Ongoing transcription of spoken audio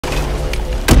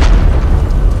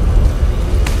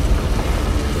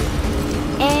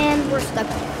stuck.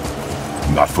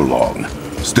 Not for long.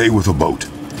 Stay with the boat. I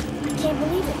can't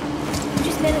believe it. You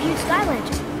just made a huge sky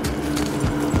lantern.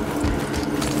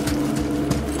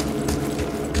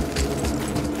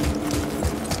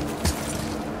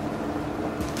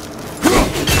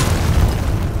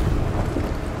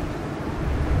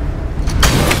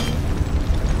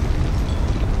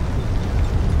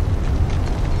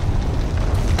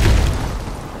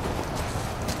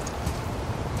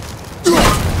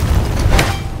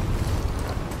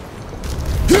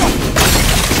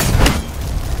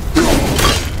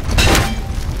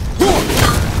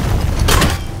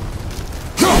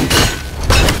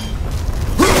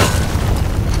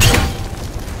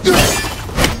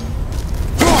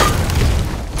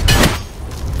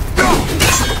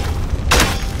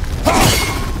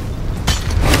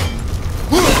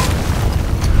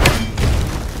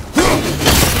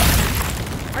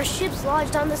 Our ship's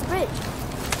lodged on this bridge.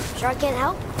 Sure I can't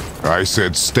help? I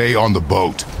said stay on the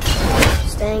boat.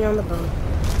 Staying on the boat.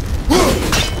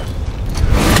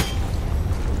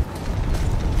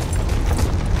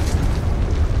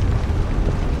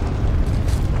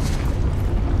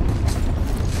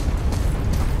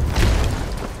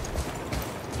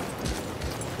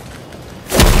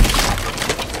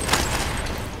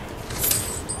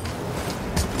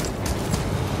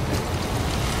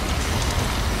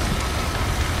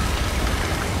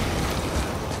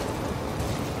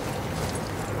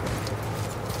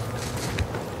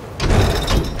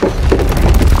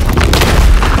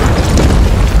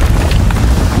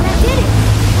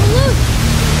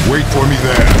 Wait for me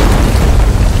there.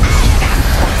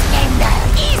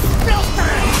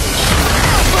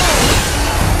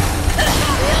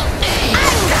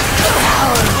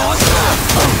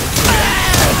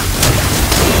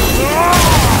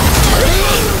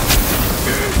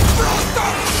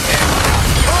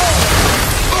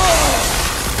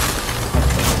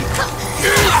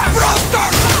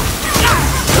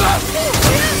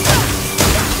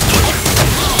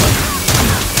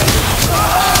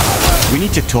 We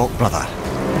need to talk, brother.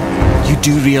 You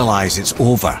do realize it's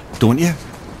over, don't you?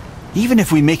 Even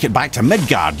if we make it back to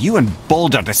Midgard, you and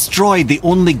Baldur destroyed the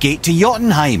only gate to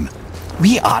Jotunheim.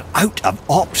 We are out of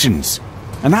options.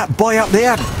 And that boy up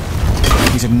there,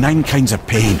 he's in 9 kinds of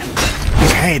pain.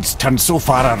 His head's turned so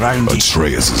far around.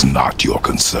 Atreus is not your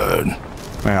concern.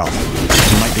 Well,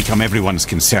 he might become everyone's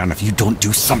concern if you don't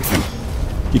do something.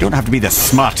 You don't have to be the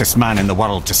smartest man in the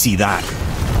world to see that.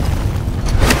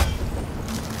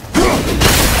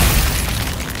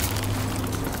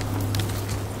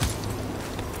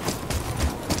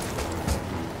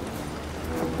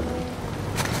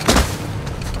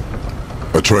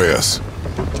 Atreus.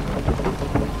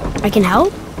 I can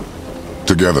help?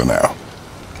 Together now.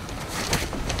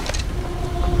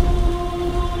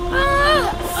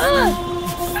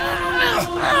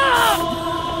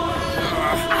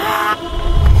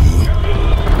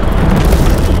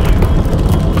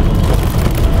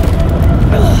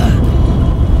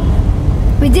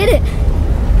 We did it!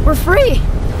 We're free!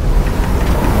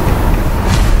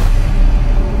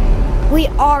 We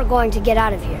are going to get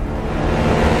out of here.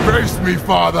 Face me,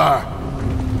 father.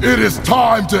 It is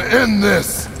time to end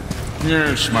this.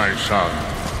 Yes, my son.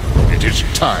 It is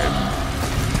time.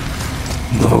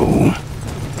 No,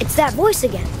 It's that voice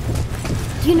again.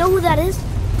 Do you know who that is?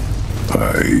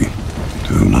 I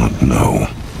do not know.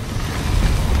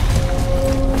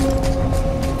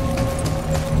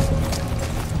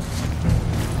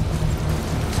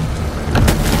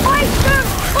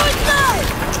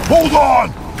 Hold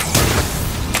on!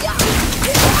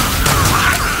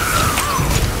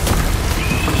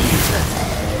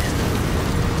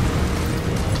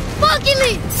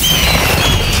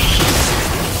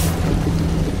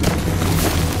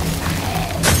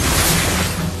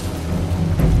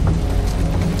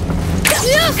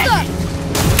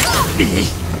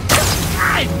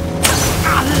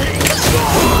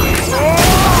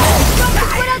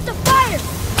 Put out the fire!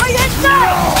 Right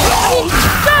inside!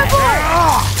 Starboard!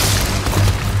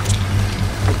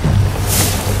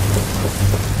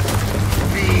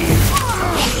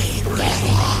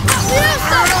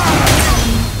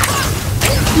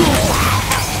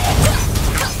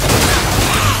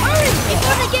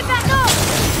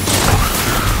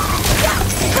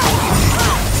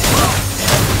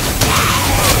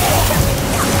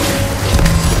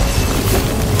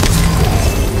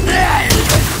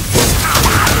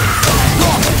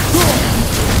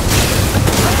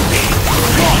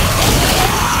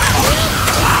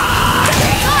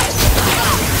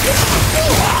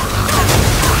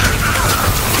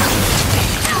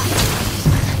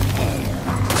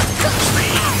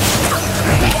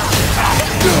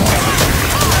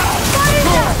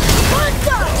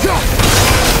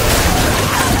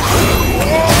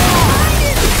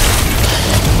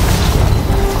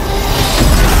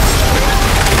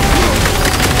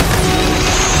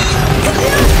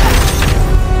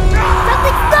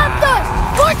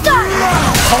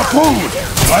 Food!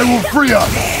 I will free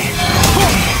us!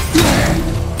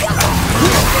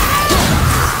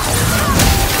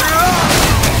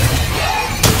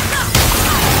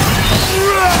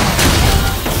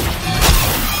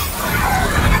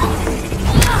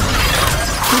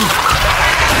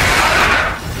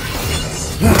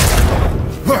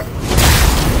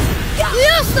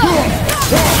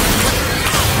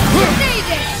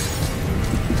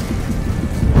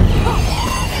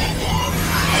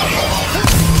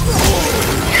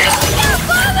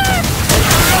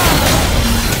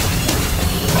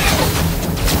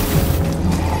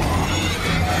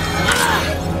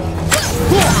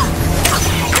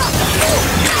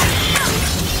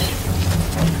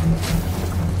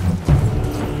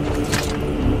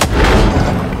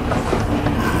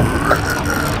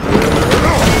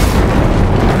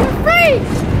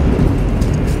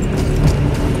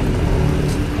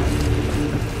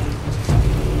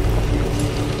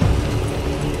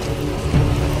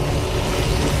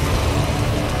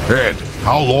 Ed,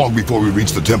 how long before we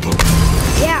reach the temple?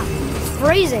 Yeah, it's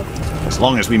freezing. As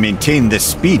long as we maintain this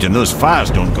speed and those fires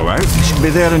don't go out, we should be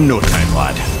there in no time,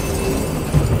 lad.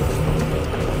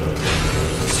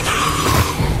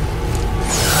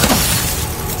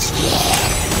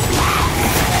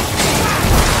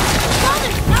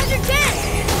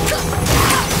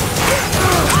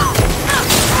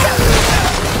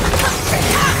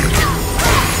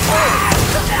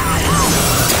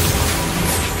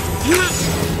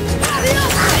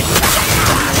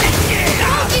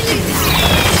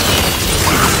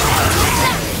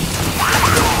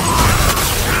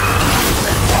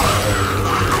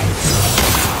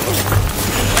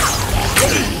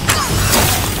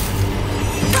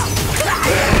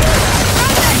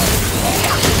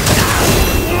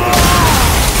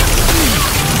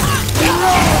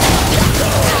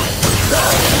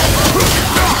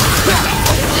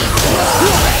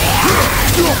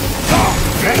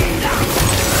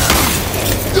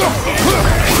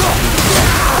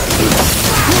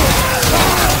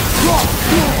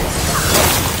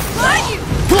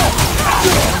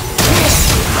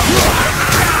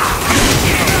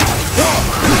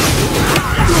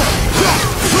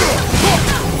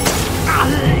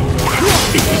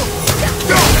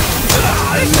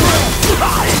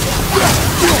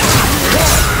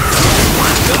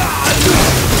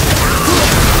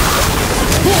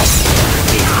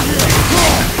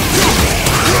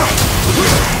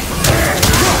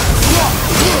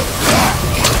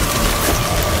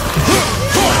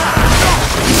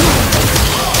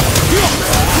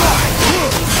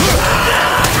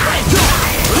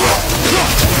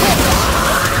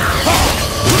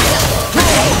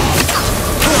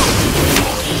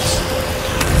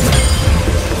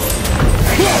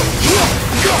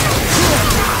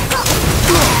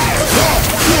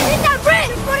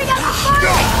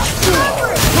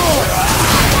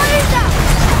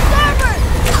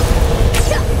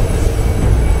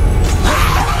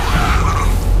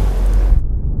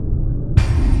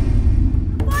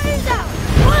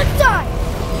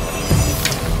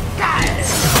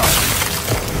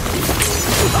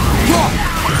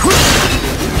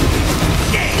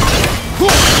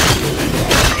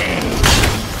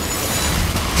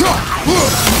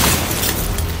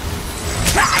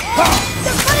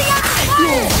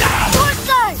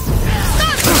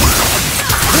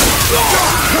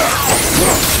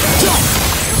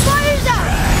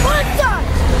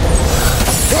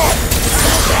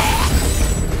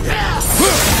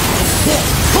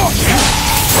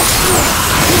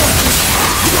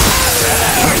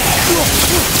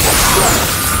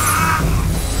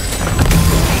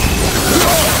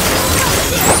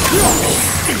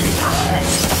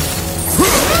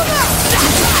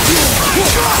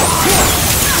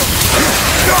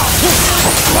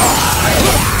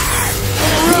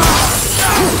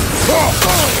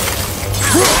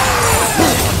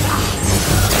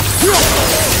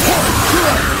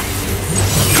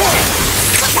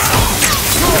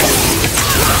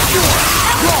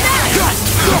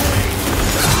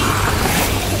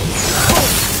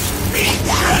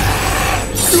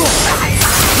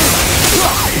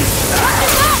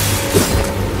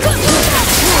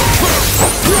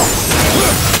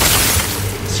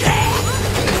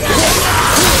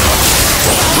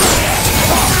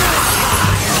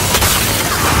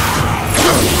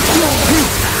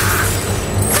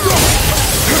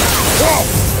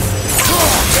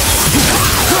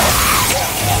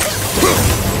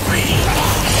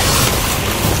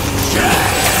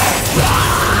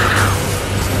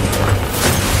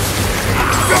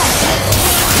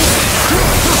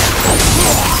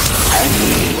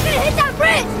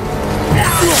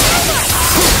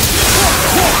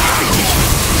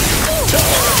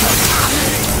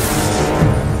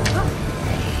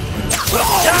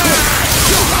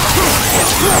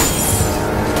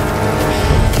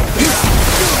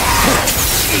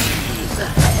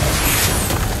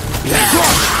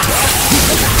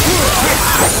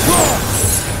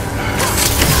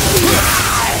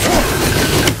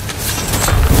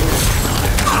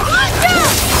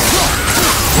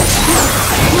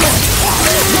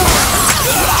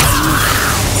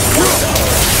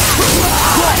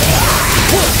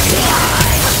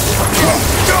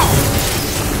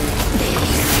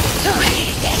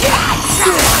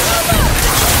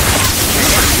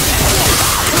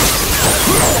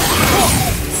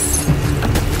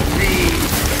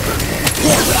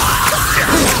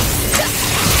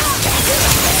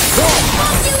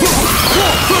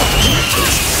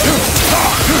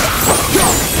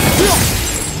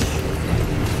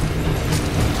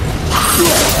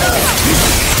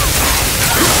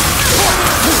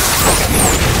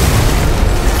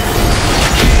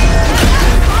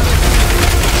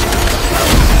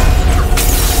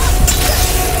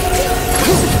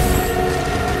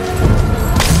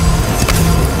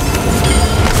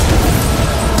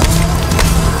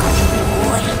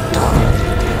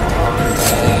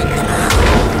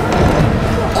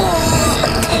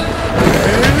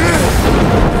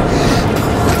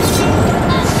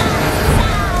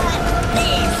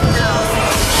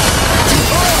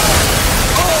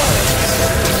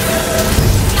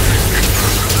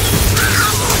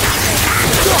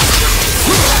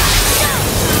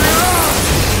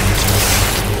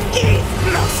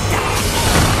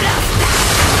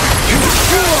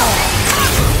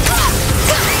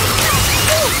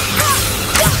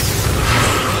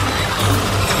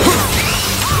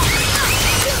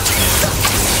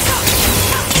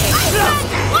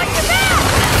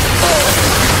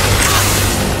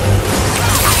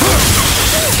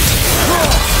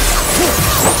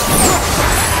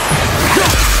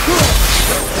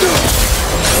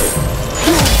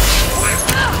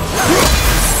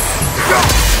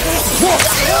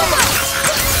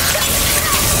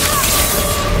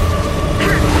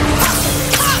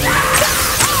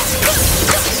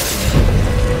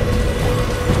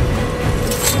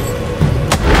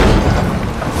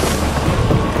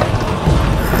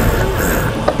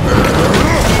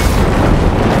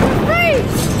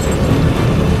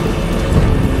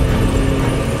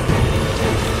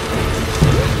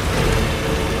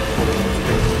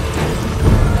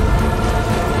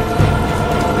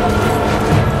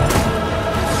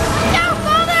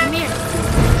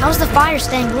 How's the fire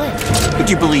staying lit? Would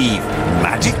you believe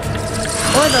magic?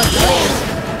 Or the flames?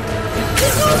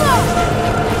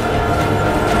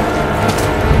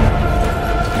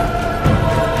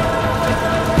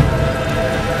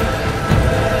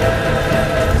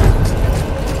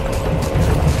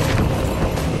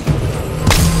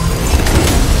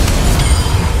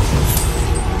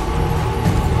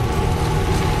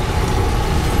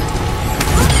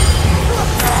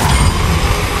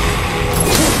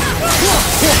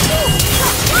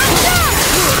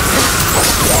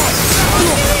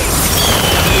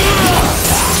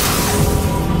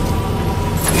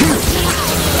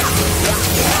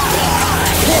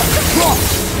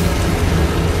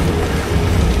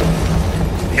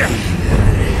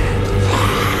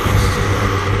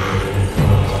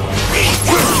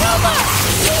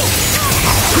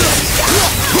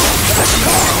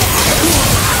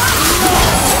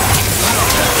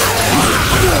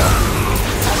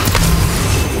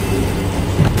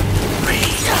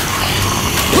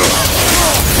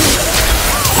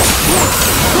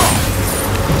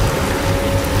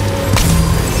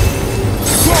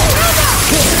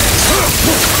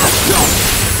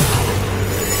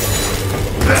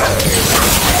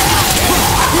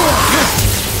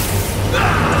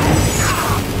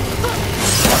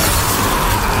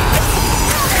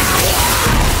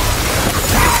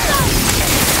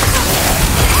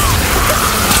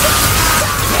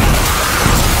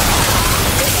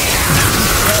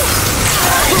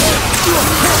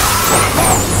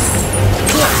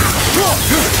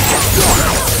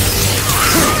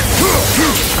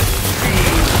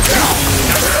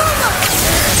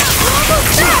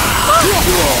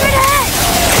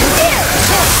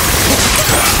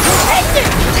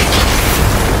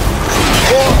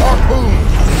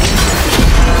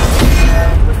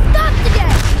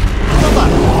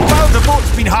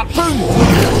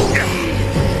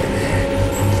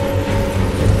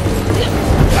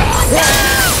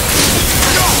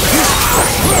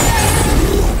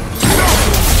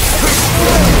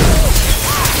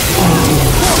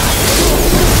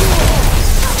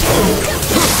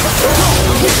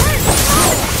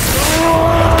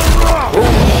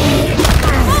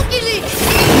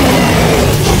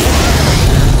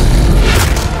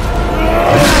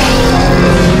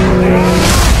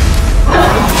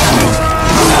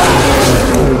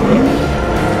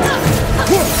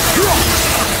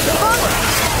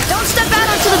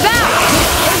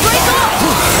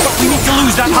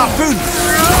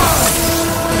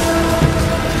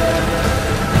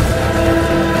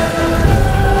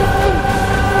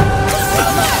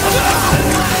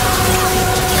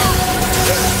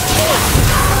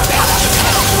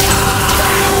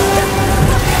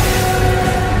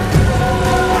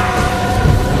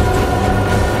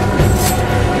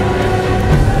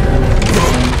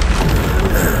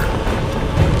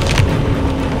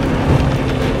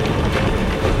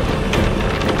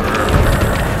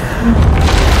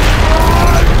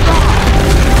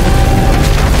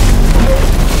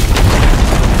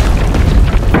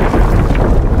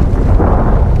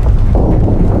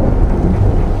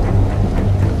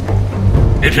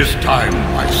 It is time,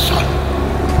 my son.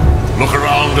 Look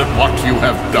around at what you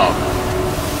have done.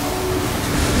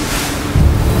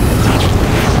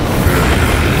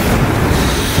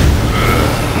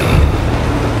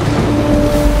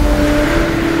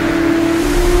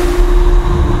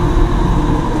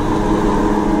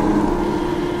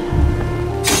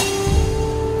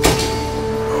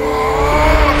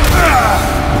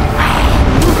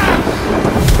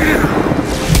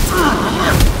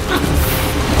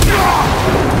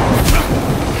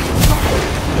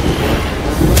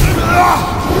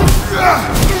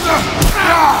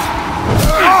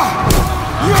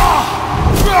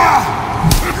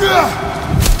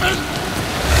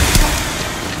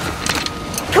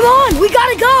 Come on, we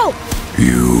gotta go!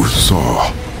 You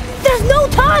saw. There's no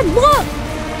time, look!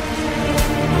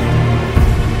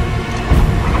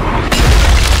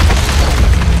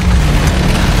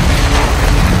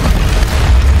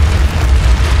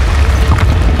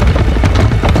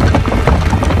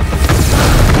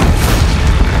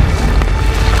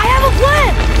 I have a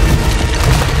plan!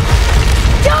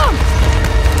 Jump!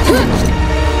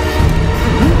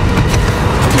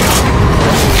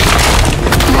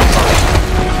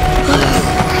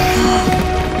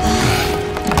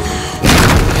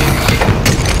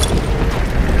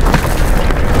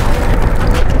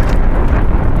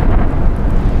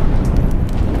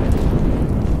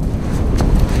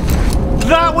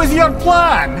 That was your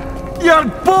plan? You're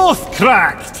both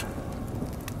cracked!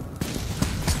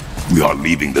 We are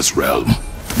leaving this realm.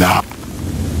 Now.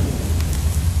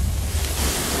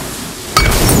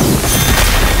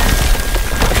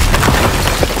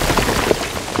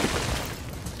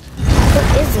 What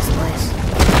is this place?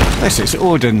 This is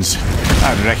Odin's.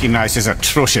 I'd recognize his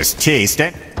atrocious taste,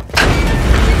 eh?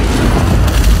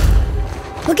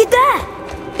 Look at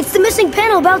that! It's the missing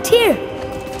panel about Tyr.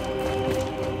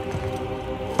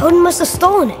 Odin must have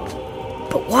stolen it.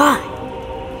 But why?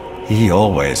 He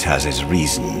always has his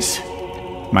reasons.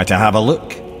 Might I have a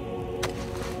look?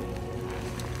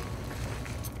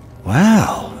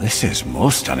 Well, this is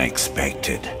most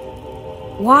unexpected.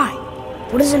 Why?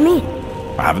 What does it mean?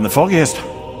 I haven't the foggiest.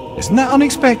 Isn't that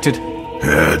unexpected?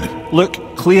 Head.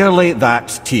 Look, clearly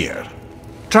that's Tyr.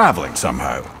 Traveling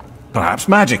somehow. Perhaps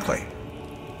magically.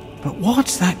 But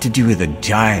what's that to do with the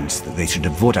giants that they should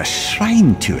devote a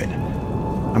shrine to it?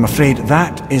 I'm afraid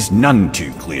that is none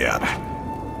too clear.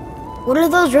 What are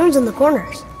those runes in the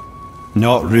corners?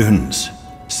 Not runes.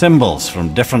 Symbols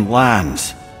from different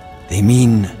lands. They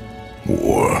mean...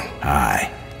 War. Aye.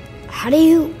 How do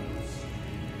you...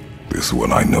 This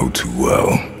one I know too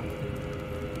well.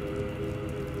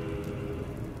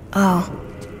 Oh.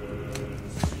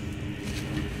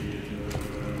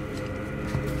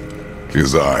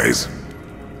 His eyes.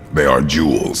 They are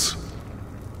jewels.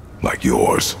 Like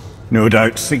yours. No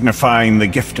doubt signifying the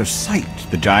gift of sight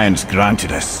the giants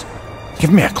granted us.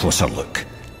 Give me a closer look.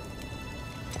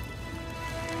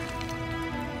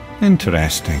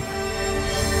 Interesting.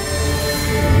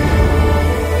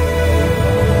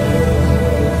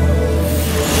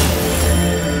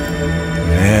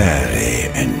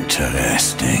 Very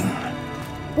interesting.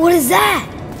 What is that?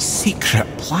 Secret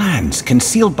plans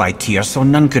concealed by Tyr so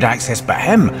none could access but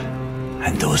him,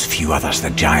 and those few others the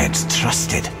giants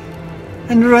trusted.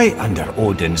 And right under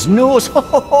Odin's nose, ho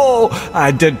ho ho!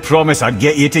 I did promise I'd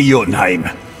get you to Jotunheim.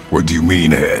 What do you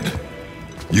mean, Head?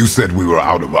 You said we were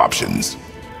out of options.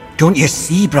 Don't you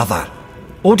see, brother?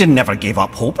 Odin never gave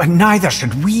up hope, and neither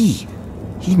should we.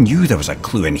 He knew there was a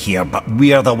clue in here, but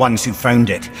we're the ones who found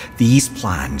it. These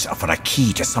plans are for a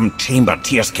key to some chamber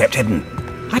Tyr's kept hidden.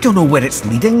 I don't know where it's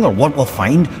leading or what we'll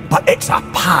find, but it's a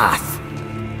path.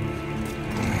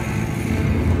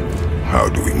 How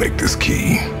do we make this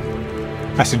key?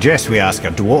 I suggest we ask a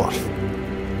dwarf.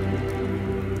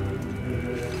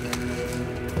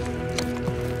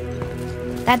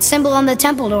 That symbol on the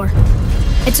temple door.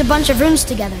 It's a bunch of runes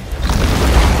together.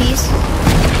 Peace,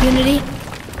 unity,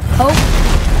 hope,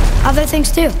 other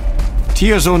things too.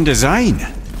 Tyr's own design.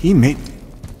 He made...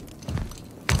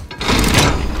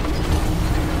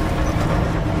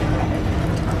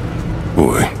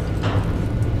 Boy.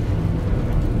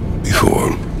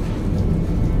 Before...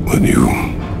 when you...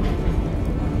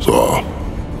 saw...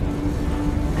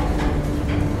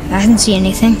 I didn't see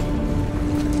anything.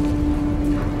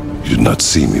 You did not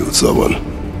see me with someone.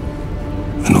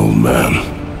 An old man.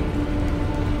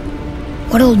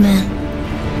 What old man?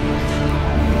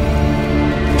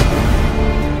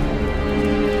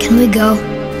 Can we go?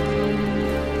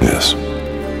 Yes.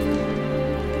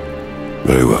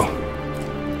 Very well.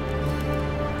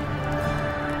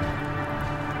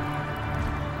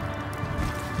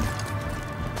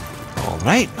 All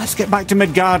right, let's get back to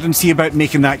Midgard and see about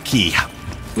making that key.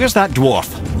 Where's that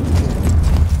dwarf?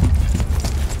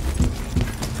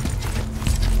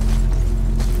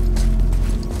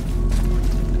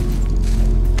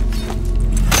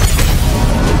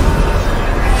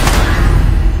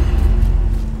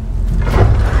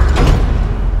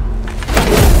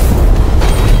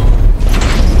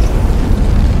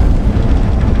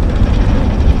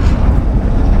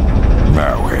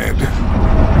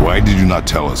 Not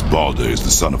tell us Baldur is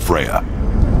the son of Freya.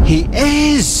 He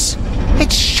is!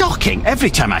 It's shocking every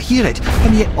time I hear it,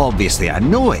 and yet obviously I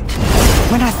know it.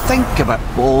 When I think about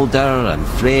Baldur and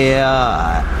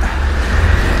Freya...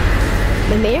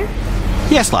 Mimir?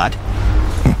 Yes, lad.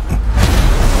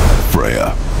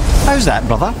 Freya. How's that,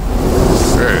 brother?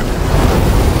 Ed,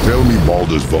 tell me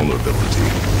Baldur's vulnerability.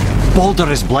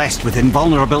 Baldur is blessed with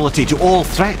invulnerability to all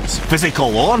threats,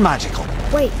 physical or magical.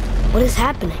 Wait, what is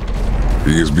happening?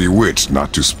 He is bewitched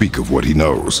not to speak of what he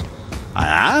knows.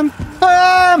 I am? I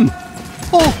am!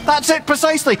 Oh, that's it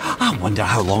precisely. I wonder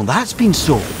how long that's been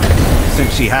so.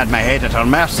 Since she had my head at her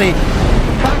mercy,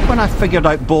 back when I figured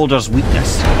out Baldur's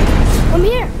weakness. Come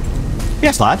here.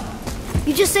 Yes, lad?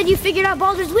 You just said you figured out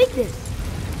Baldur's weakness.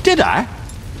 Did I?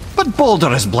 But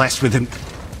Baldur is blessed with him.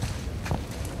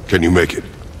 Can you make it?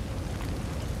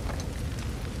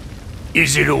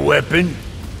 Is it a weapon?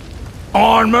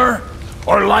 Armor?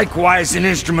 Or likewise an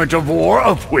instrument of war,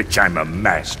 of which I'm a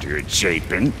master at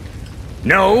shaping?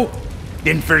 No?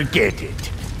 Then forget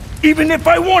it. Even if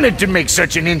I wanted to make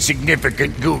such an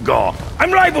insignificant gewgaw,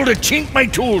 I'm liable to chink my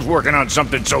tools working on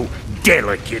something so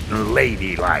delicate and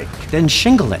ladylike. Then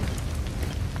shingle it.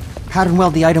 Pattern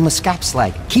weld the item with scap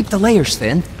slag. Keep the layers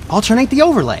thin. Alternate the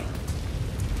overlay.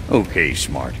 Okay,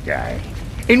 smart guy.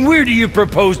 And where do you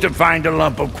propose to find a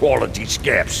lump of quality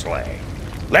scap slag?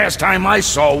 Last time I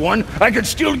saw one, I could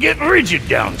still get rigid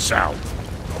down south.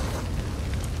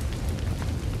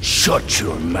 Shut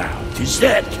your mouth, is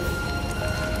that...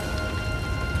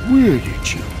 Where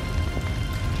did you...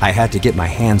 I had to get my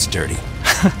hands dirty.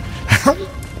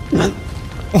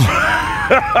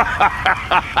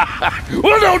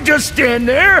 Well, don't just stand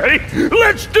there. Hey,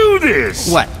 let's do this.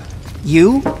 What?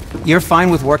 You're fine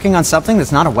with working on something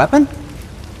that's not a weapon?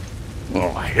 Oh,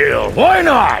 hell, why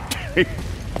not?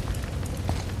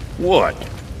 What?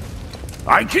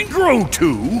 I can grow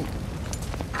too.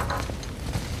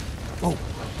 Oh,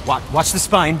 watch the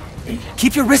spine.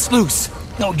 Keep your wrist loose.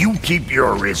 No, you keep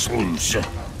your wrist loose.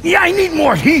 Yeah, I need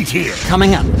more heat here.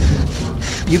 Coming up.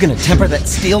 You gonna temper that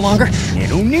steel longer? You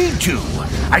don't need to.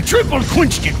 I triple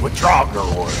quenched it with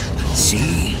Draugr oil.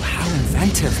 See? How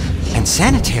inventive and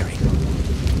sanitary.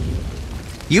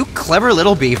 You clever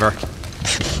little beaver.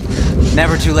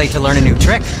 Never too late to learn a new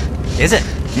trick, is it?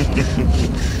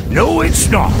 No, it's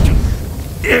not.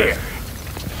 There.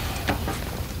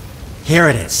 Here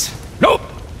it is. Nope.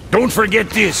 Don't forget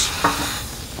this.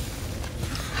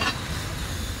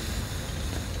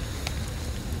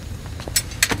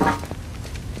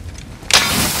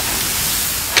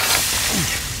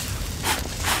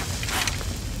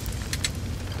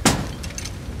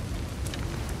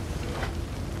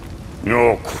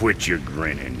 Oh, quit your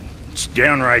grinning. It's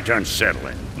downright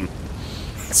unsettling.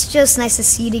 It's just nice to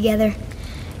see you together.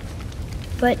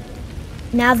 But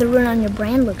now the rune on your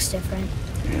brand looks different.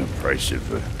 Yeah, price of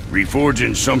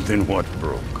reforging something what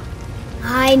broke.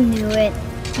 I knew it.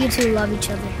 You two love each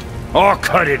other. Oh,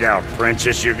 cut it out,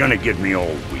 Princess. You're gonna get me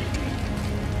all weepy.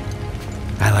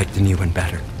 I like the new one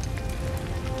better.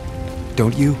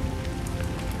 Don't you?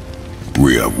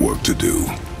 We have work to do.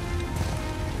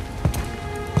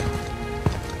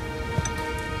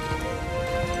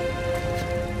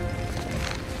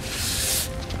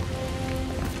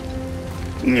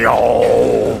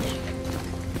 No.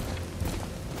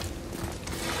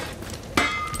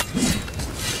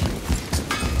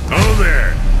 Oh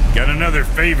there. Got another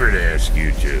favor to ask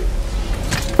you two.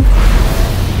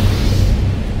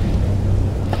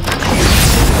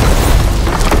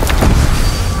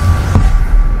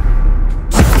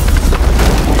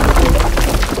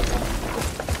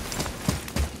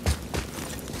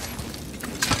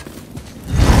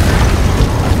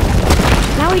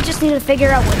 Now we just need to figure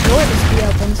out what door this key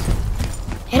opens.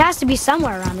 It has to be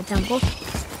somewhere around the temple.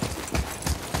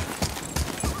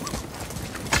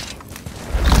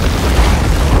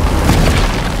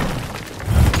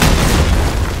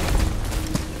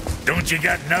 Don't you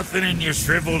got nothing in your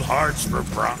shriveled hearts for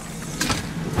prop?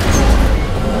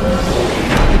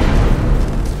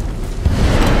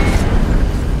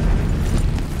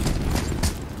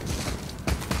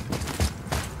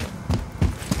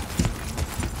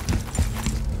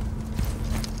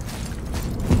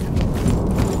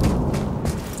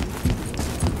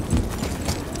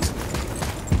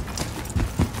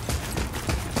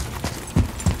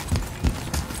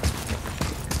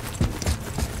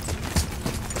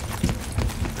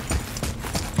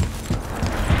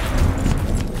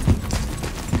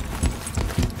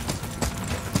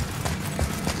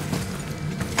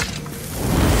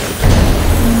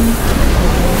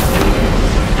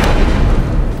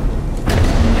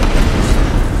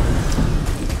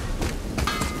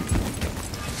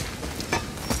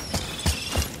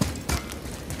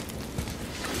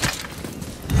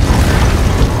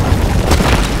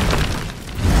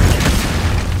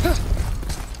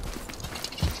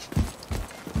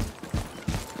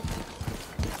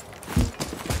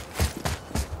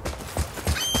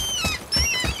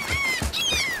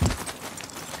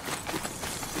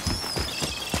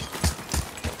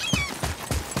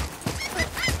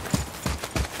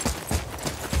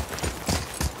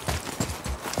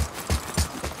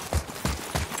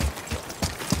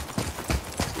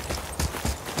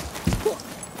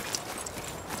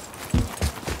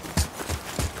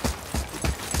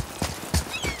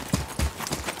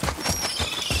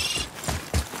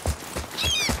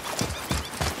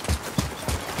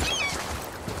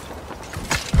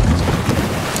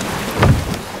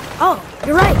 Oh,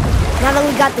 you're right. Now that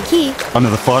we got the key. Under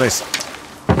the forest.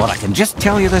 Well, I can just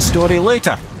tell you this story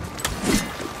later.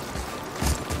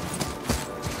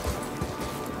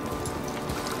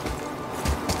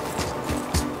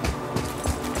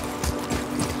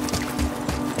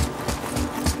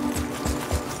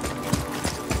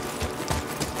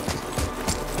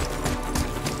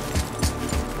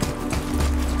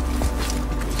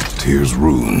 Tyr's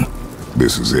rune.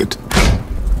 This is it.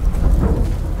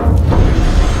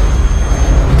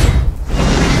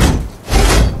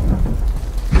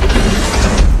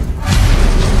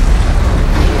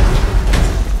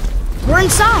 We're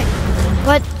inside.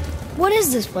 But what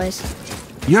is this place?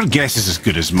 Your guess is as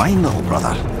good as mine, little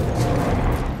brother.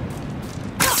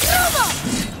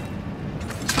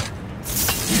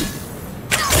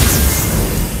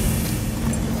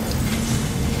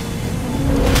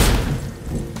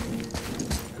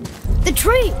 The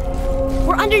tree!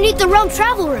 We're underneath the realm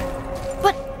travel room.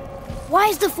 But why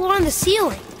is the floor on the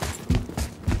ceiling?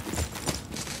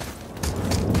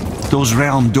 Those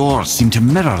realm doors seem to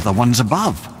mirror the ones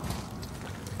above.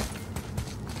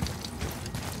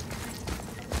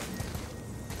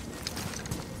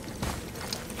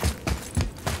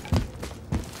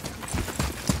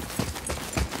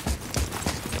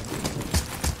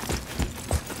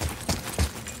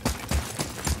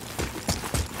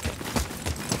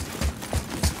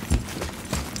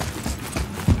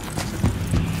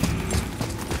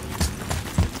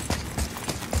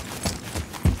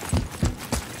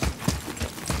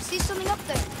 See something up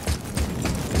there?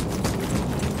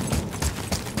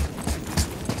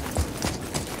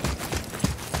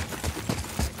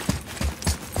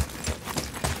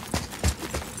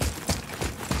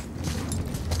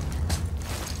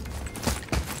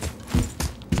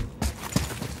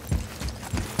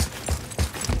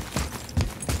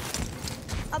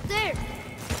 Up there.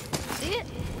 See it?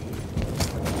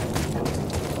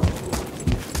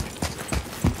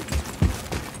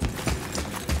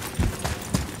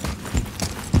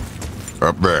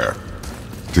 Up there.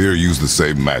 Tyr used the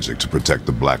same magic to protect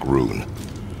the Black Rune.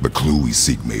 The clue we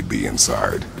seek may be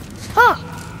inside. Huh.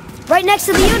 Right next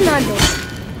to the Jotunheim door.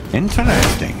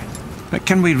 Interesting. But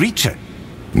can we reach it?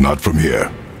 Not from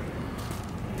here.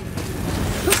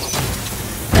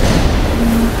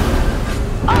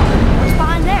 Oh, what's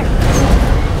behind there?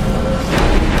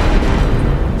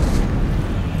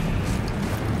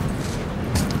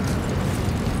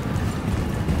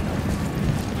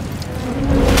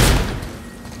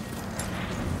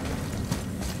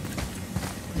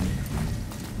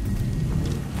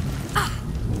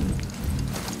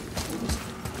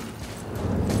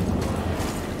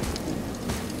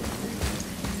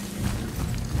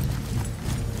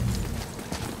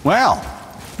 Well,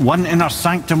 one inner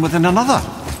sanctum within another.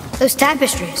 Those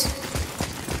tapestries.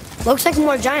 Looks like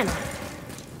more giant art.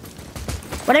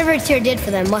 Whatever Tyr did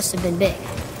for them must have been big.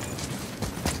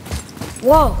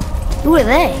 Whoa, who are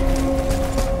they?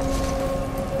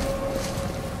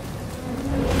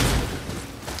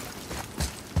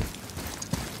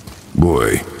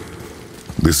 Boy,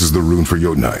 this is the rune for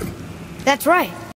Jotunheim. That's right.